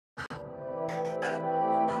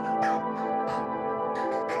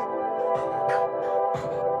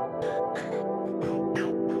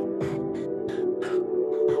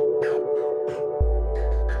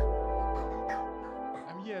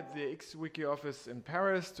XWiki office in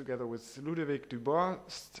Paris together with Ludovic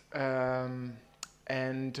Dubost.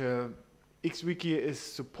 XWiki is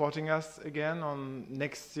supporting us again on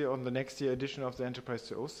the next year edition of the Enterprise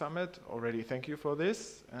 2.0 Summit. Already thank you for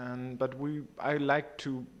this. But I like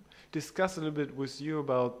to discuss a little bit with you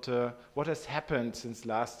about what has happened since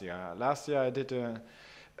last year. Last year I did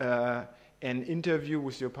an interview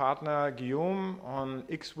with your partner Guillaume on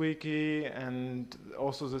XWiki and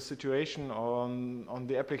also the situation on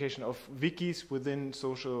the application of wikis within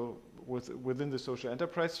the social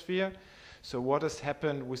enterprise sphere. So what has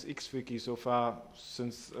happened with XWiki so far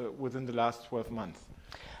since within the last 12 months?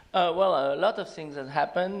 Well, a lot of things have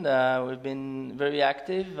happened. We've been very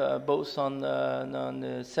active, both on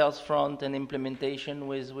the sales front and implementation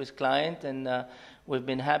with client, and we've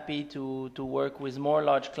been happy to work with more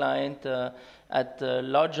large client at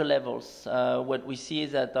larger levels. What we see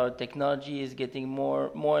is that our technology is getting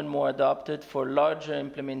more and more adopted for larger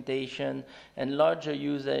implementation and larger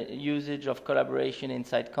usage of collaboration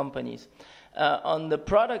inside companies. On the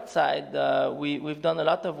product side, we've done a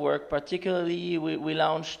lot of work. Particularly, we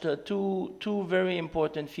launched two very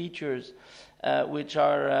important features, which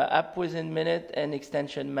are App Within Minute and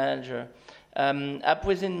Extension Manager. App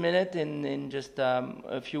Within Minute, in just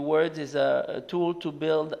a few words, is a tool to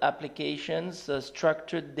build applications,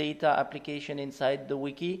 structured data application inside the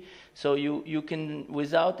wiki. So you can,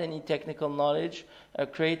 without any technical knowledge,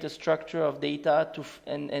 create a structure of data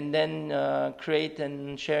and then create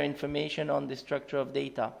and share information on the structure of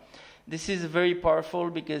data. This is very powerful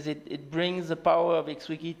because it brings the power of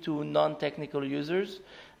XWiki to non-technical users.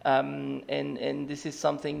 And this is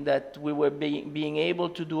something that we were being able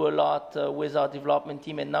to do a lot with our development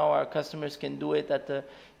team, and now our customers can do it at a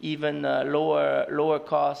even lower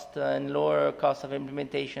cost and lower cost of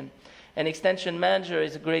implementation. And Extension Manager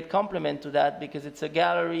is a great complement to that because it's a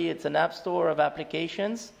gallery, it's an app store of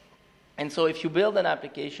applications. And so if you build an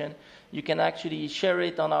application, you can actually share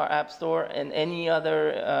it on our app store, and any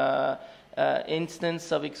other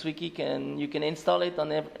instance of XWiki you can install it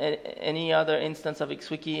on any other instance of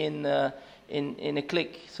XWiki in a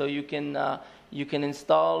click. So you can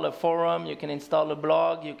install a forum, you can install a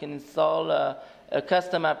blog, you can install a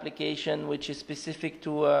custom application which is specific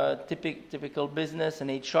to a typical business, an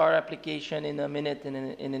HR application in a minute in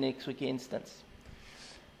an XWiki instance.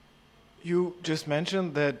 You just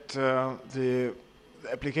mentioned that the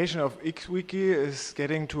application of XWiki is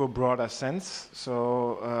getting to a broader sense,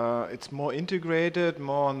 so it's more integrated,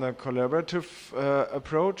 more on the collaborative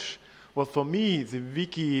approach. Well, for me, the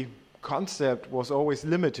wiki concept was always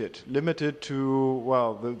limited to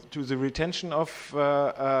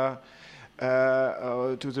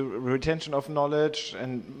the retention of knowledge,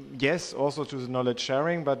 and yes, also to the knowledge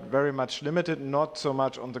sharing, but very much limited, not so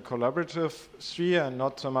much on the collaborative sphere and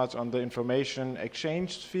not so much on the information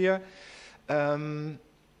exchange sphere.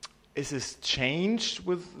 Is this changed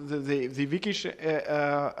with the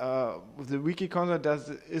wiki concept?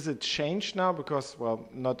 Is it changed now? Because, well,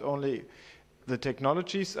 not only the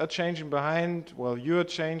technologies are changing behind, well, you're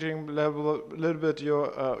changing a little bit.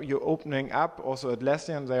 You're opening up. Also,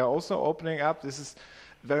 Atlassian, they are also opening up. This is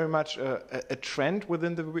very much a trend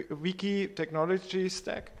within the wiki technology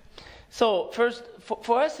stack. So first,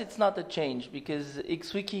 for us, it's not a change because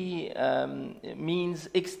XWiki means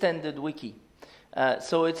extended wiki.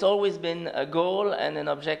 So it's always been a goal and an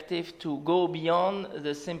objective to go beyond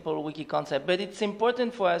the simple wiki concept. But it's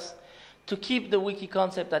important for us to keep the wiki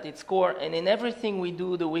concept at its core, and in everything we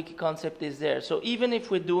do, the wiki concept is there. So even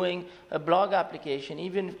if we're doing a blog application,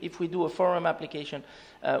 even if we do a forum application,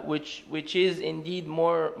 which is indeed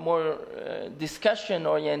more discussion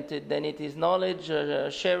oriented than it is knowledge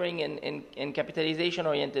sharing and capitalization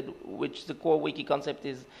oriented, which the core wiki concept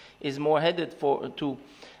is more headed to.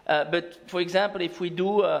 But for example, if we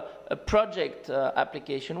do a project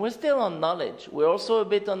application, we're still on knowledge. We're also a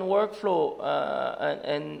bit on workflow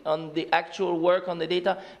and on the actual work on the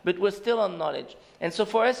data, but we're still on knowledge. And so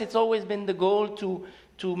for us, it's always been the goal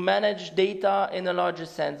to manage data in a larger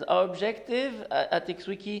sense. Our objective at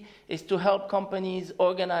XWiki is to help companies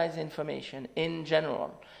organize information in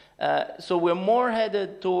general. So we're more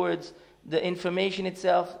headed towards the information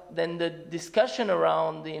itself than the discussion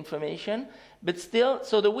around the information. But still,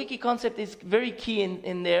 so the wiki concept is very key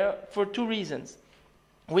in there for two reasons.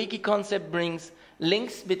 Wiki concept brings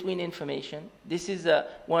links between information. This is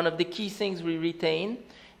one of the key things we retain.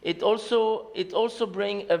 It also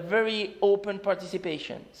brings a very open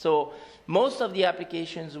participation. So most of the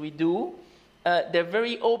applications we do they're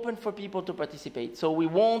very open for people to participate. So we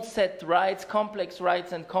won't set complex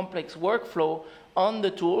rights and complex workflow on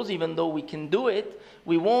the tools, even though we can do it.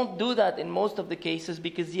 We won't do that in most of the cases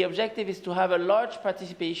because the objective is to have a large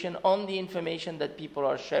participation on the information that people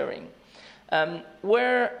are sharing. And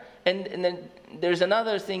then there's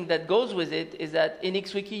another thing that goes with it, is that in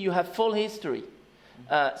XWiki you have full history.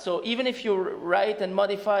 So even if you write and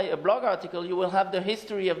modify a blog article, you will have the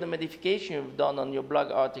history of the modification you've done on your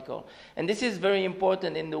blog article. And this is very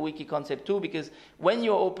important in the wiki concept too, because when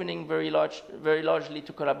you're opening very largely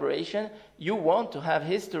to collaboration, you want to have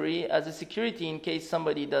history as a security in case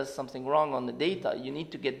somebody does something wrong on the data. You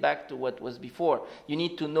need to get back to what was before. You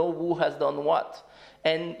need to know who has done what.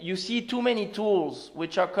 And you see too many tools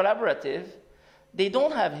which are collaborative, they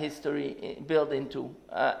don't have history built into.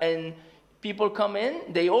 And people come in,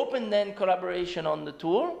 they open then collaboration on the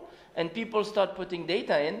tool, and people start putting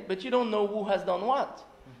data in, but you don't know who has done what.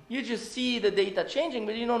 Mm-hmm. You just see the data changing,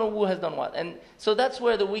 but you don't know who has done what. And so that's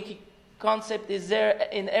where the wiki concept is there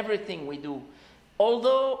in everything we do.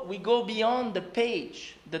 Although we go beyond the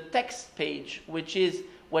page, the text page, which is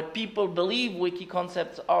what people believe wiki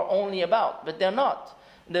concepts are only about, but they're not.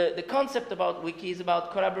 The concept about wiki is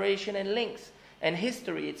about collaboration and links and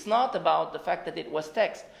history. It's not about the fact that it was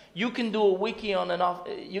text. You can do a wiki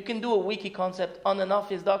concept on an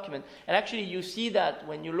Office document, and actually you see that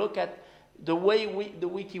when you look at the way the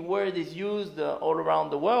wiki word is used all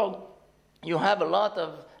around the world. You have a lot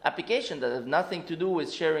of applications that have nothing to do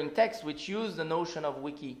with sharing text, which use the notion of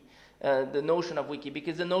wiki,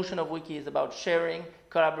 because the notion of wiki is about sharing,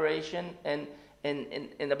 collaboration, and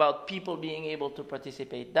about people being able to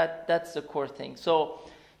participate. That's the core thing. So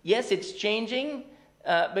yes, it's changing.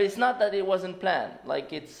 But it's not that it wasn't planned.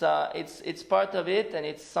 Like it's part of it, and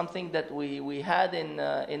it's something that we had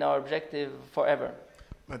in our objective forever.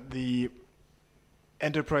 But the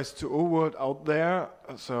enterprise 2.0 world out there,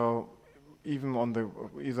 so even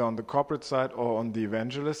either on the corporate side or on the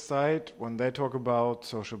evangelist side, when they talk about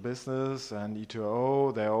social business and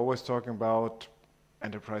E2O, they're always talking about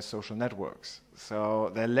enterprise social networks.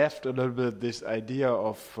 So they left a little bit this idea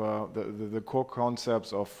of the core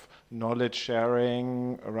concepts of knowledge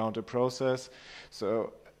sharing around a process.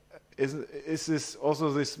 So is this also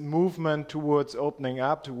this movement towards opening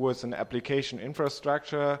up, towards an application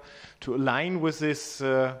infrastructure to align with these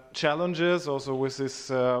challenges, also with this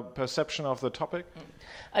perception of the topic?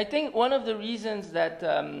 I think one of the reasons that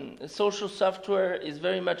social software is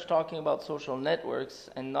very much talking about social networks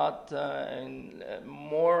and not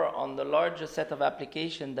more on the larger set of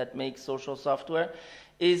applications that make social software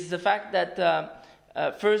is the fact that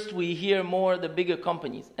first we hear more the bigger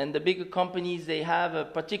companies, and the bigger companies, they have a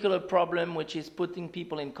particular problem which is putting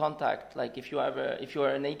people in contact. Like if you are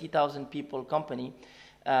an 80,000 people company,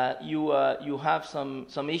 you have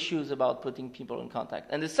some issues about putting people in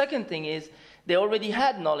contact. And the second thing is they already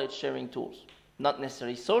had knowledge sharing tools, not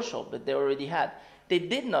necessarily social, but they already had. They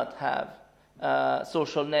did not have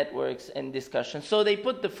social networks and discussions, so they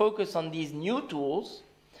put the focus on these new tools,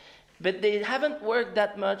 but they haven't worked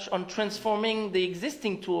that much on transforming the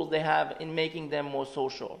existing tools they have in making them more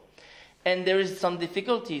social. And there is some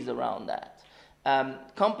difficulties around that.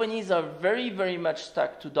 Companies are very, very much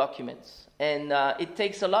stuck to documents, and it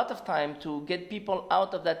takes a lot of time to get people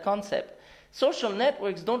out of that concept. Social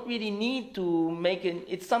networks don't really need to make it,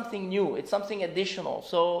 it's something new, it's something additional.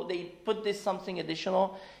 So they put this something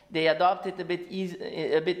additional, they adopt it a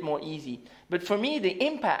bit more easy. But for me, the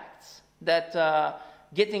impacts that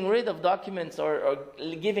getting rid of documents or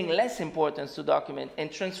giving less importance to documents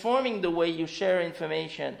and transforming the way you share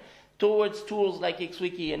information towards tools like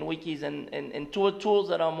XWiki and wikis and toward tools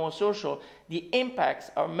that are more social, the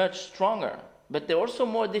impacts are much stronger, but they're also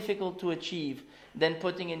more difficult to achieve than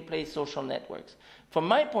putting in place social networks. From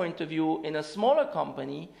my point of view, in a smaller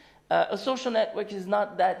company, a social network is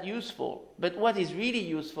not that useful, but what is really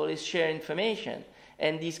useful is share information.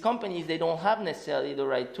 And these companies, they don't have necessarily the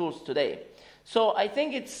right tools today. So I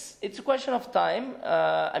think it's a question of time.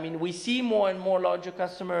 I mean, we see more and more larger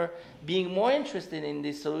customers being more interested in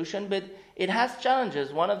this solution, but it has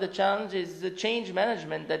challenges. One of the challenges is the change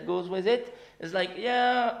management that goes with it. It's like,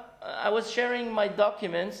 yeah, I was sharing my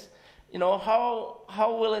documents. You know,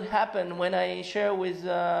 how will it happen when I share with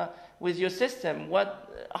your system?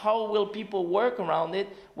 How will people work around it?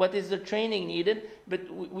 What is the training needed? But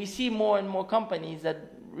we see more and more companies that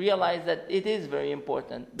realize that it is very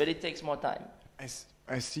important, but it takes more time.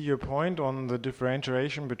 I see your point on the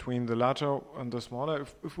differentiation between the larger and the smaller.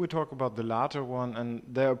 If we talk about the larger one and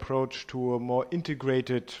their approach to a more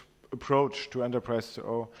integrated approach to Enterprise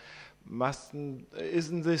 2.0,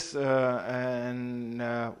 Isn't this a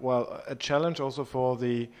challenge also for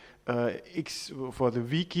the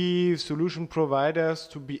wiki solution providers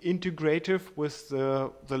to be integrative with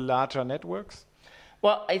the larger networks?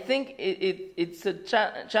 Well, I think it's a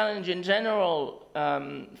challenge in general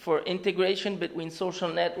for integration between social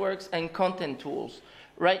networks and content tools.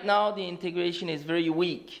 Right now, the integration is very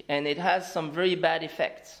weak, and it has some very bad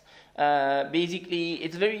effects. Basically,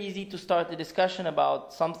 it's very easy to start a discussion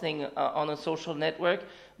about something on a social network,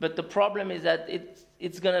 but the problem is that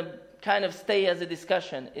it's going to kind of stay as a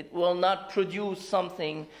discussion. It will not produce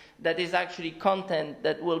something that is actually content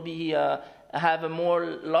that will be have a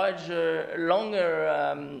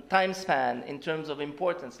longer time span in terms of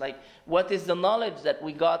importance. Like, what is the knowledge that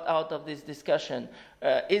we got out of this discussion?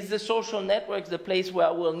 Is the social networks the place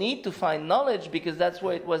where we'll need to find knowledge because that's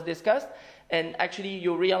where it was discussed? And actually,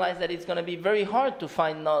 you realize that it's going to be very hard to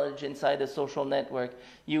find knowledge inside a social network.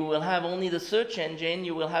 You will have only the search engine.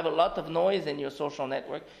 You will have a lot of noise in your social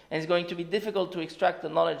network. And it's going to be difficult to extract the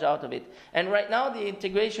knowledge out of it. And right now, the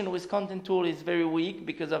integration with content tool is very weak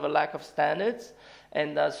because of a lack of standards.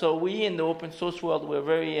 And so we, in the open source world, we're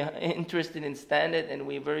very interested in standard, and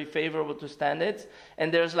we're very favorable to standards.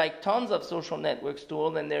 And there's like tons of social networks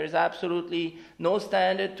tools, and there is absolutely no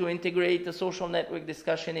standard to integrate a social network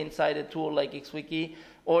discussion inside a tool like XWiki,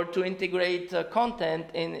 or to integrate content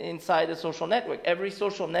inside a social network. Every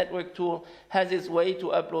social network tool has its way to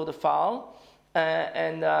upload a file,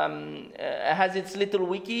 and has its little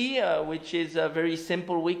wiki, which is a very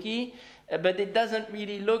simple wiki. But it doesn't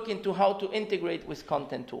really look into how to integrate with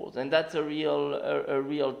content tools, and that's a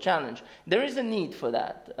real challenge. There is a need for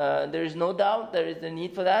that. There is no doubt there is a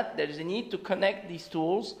need for that. There is a need to connect these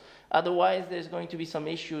tools. Otherwise, there's going to be some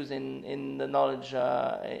issues in the knowledge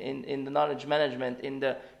in the knowledge management, in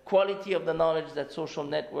the quality of the knowledge that social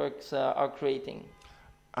networks are creating.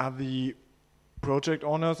 Are the project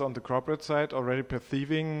owners on the corporate side already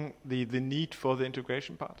perceiving the need for the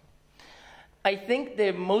integration part? I think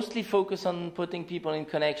they mostly focus on putting people in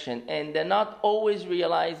connection, and they're not always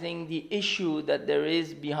realizing the issue that there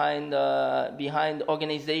is behind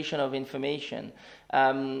organization of information.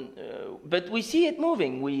 But we see it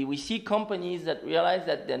moving. We see companies that realize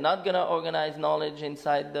that they're not going to organize knowledge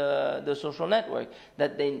inside the social network,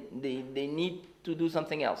 that they need to do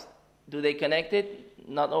something else. Do they connect it?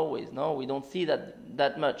 Not always. No, we don't see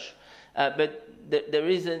that much. But there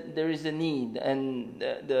is a need, and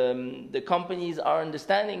the companies are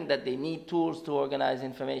understanding that they need tools to organize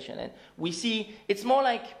information. And we see it's more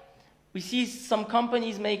like we see some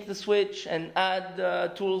companies make the switch and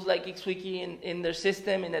add tools like XWiki in their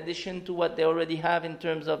system in addition to what they already have in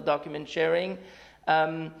terms of document sharing.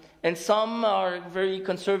 And some are very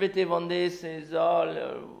conservative on this.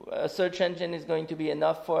 A search engine is going to be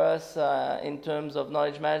enough for us in terms of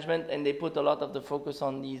knowledge management, and they put a lot of the focus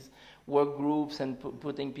on these work groups and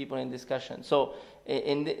putting people in discussion. So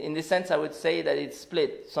in this sense, I would say that it's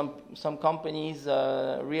split. Some companies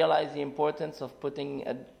realize the importance of putting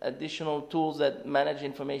additional tools that manage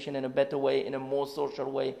information in a better way, in a more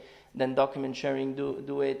social way than document sharing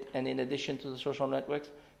do it, and in addition to the social networks.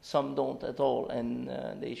 Some don't at all, and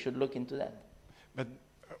they should look into that. But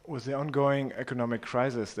with the ongoing economic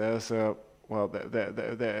crisis, there's a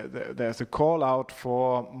call out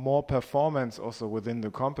for more performance also within the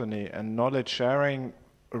company, and knowledge sharing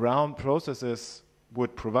around processes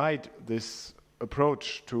would provide this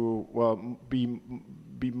approach to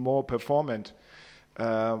be more performant.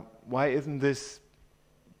 Why isn't this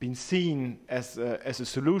been seen as a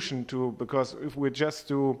solution to? Because if we just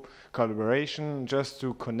do collaboration, just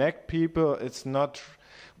to connect people, it's not.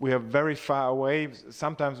 We are very far away.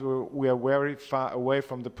 Sometimes we are very far away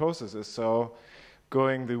from the processes. So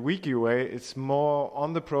going the wiki way, it's more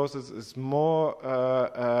on the process. It's more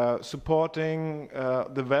supporting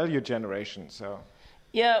the value generation. So.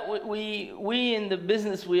 Yeah, we in the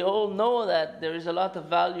business, we all know that there is a lot of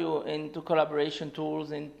value into collaboration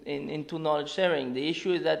tools, into knowledge sharing. The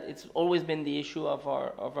issue is that it's always been the issue of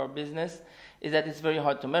our business, is that it's very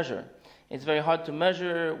hard to measure. It's very hard to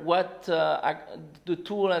measure what the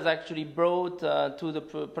tool has actually brought to the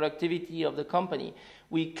productivity of the company.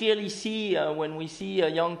 We clearly see when we see a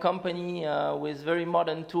young company with very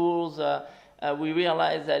modern tools, we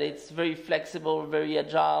realize that it's very flexible, very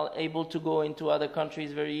agile, able to go into other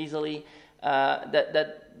countries very easily,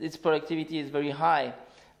 that its productivity is very high.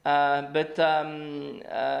 But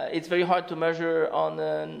it's very hard to measure on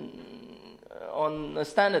a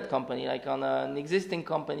standard company, like on an existing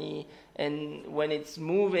company. And when it's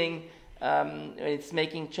moving, it's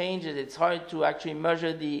making changes, it's hard to actually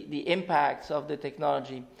measure the impacts of the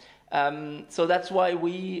technology. So that's why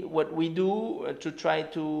what we do to try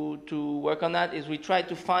to work on that is we try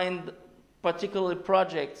to find particular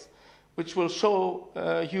projects which will show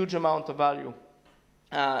a huge amount of value,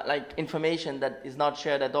 like information that is not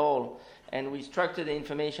shared at all. And we structure the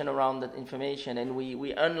information around that information, and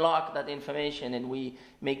we unlock that information, and we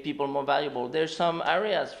make people more valuable. There's some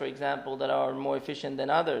areas, for example, that are more efficient than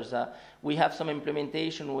others. We have some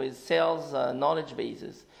implementation with sales knowledge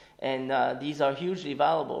bases, and these are hugely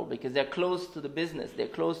valuable because they're close to the business. They're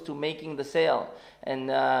close to making the sale, and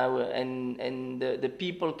the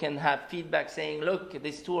people can have feedback saying, "Look,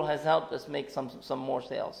 this tool has helped us make some more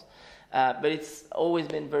sales." But it's always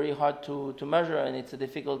been very hard to measure, and it's a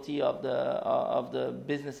difficulty of the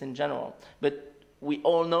business in general. But we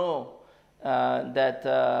all know that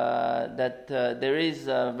there is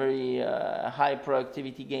very high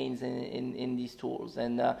productivity gains in these tools,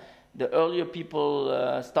 and the earlier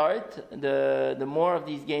people start, the more of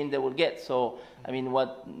these gains they will get. So, I mean,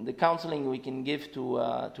 what the counseling we can give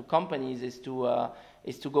to companies is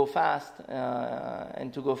to go fast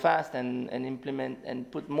and implement and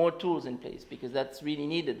put more tools in place, because that's really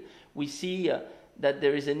needed. We see that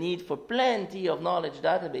there is a need for plenty of knowledge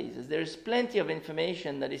databases. There's plenty of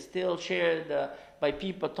information that is still shared by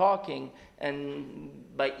people talking and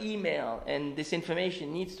by email, and this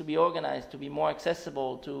information needs to be organized to be more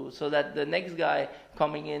accessible so that the next guy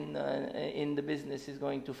coming in the business is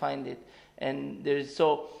going to find it. And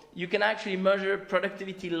so you can actually measure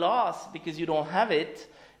productivity loss because you don't have it.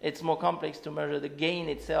 It's more complex to measure the gain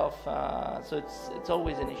itself. So it's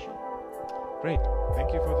always an issue. Great.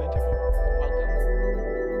 Thank you for the interview. Welcome.